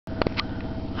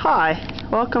Hi,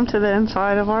 welcome to the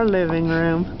inside of our living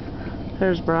room.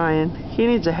 There's Brian. He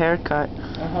needs a haircut.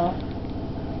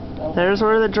 There's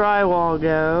where the drywall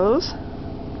goes.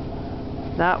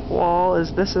 That wall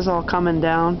this is all coming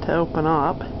down to open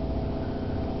up.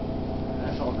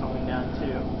 That's all coming down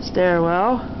too.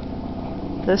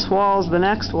 Stairwell. This wall's the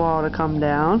next wall to come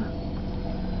down.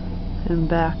 And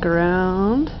back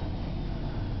around.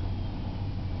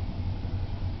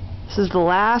 This is the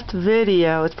last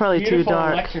video. It's probably too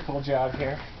dark. Electrical job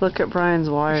here. Look at Brian's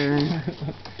wiring.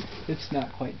 It's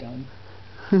not quite done.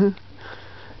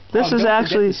 This is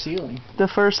actually the the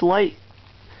first light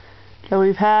that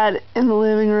we've had in the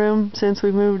living room since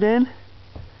we moved in.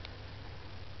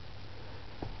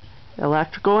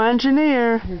 Electrical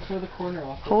engineer. Here, throw the corner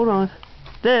off. Hold on.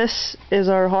 This is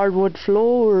our hardwood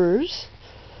floors.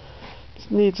 It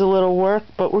needs a little work,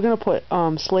 but we're gonna put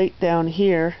slate down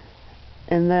here,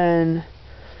 and then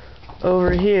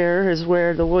over here is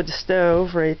where the wood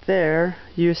stove right there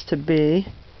used to be.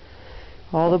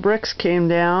 All the bricks came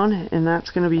down, and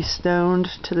that's going to be stoned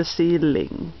to the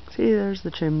ceiling. See, there's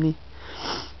the chimney.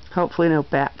 Hopefully no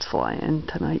bats fly in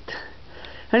tonight.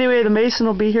 Anyway, the mason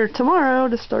will be here tomorrow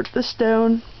to start the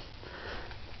stone.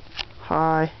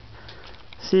 Hi.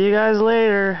 See you guys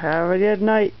later. Have a good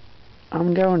night.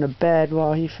 I'm going to bed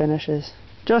while he finishes.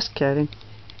 Just kidding.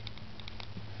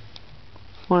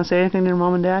 Want to say anything to your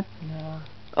mom and dad? No.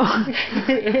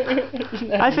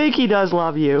 I think he does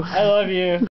love you. I love you.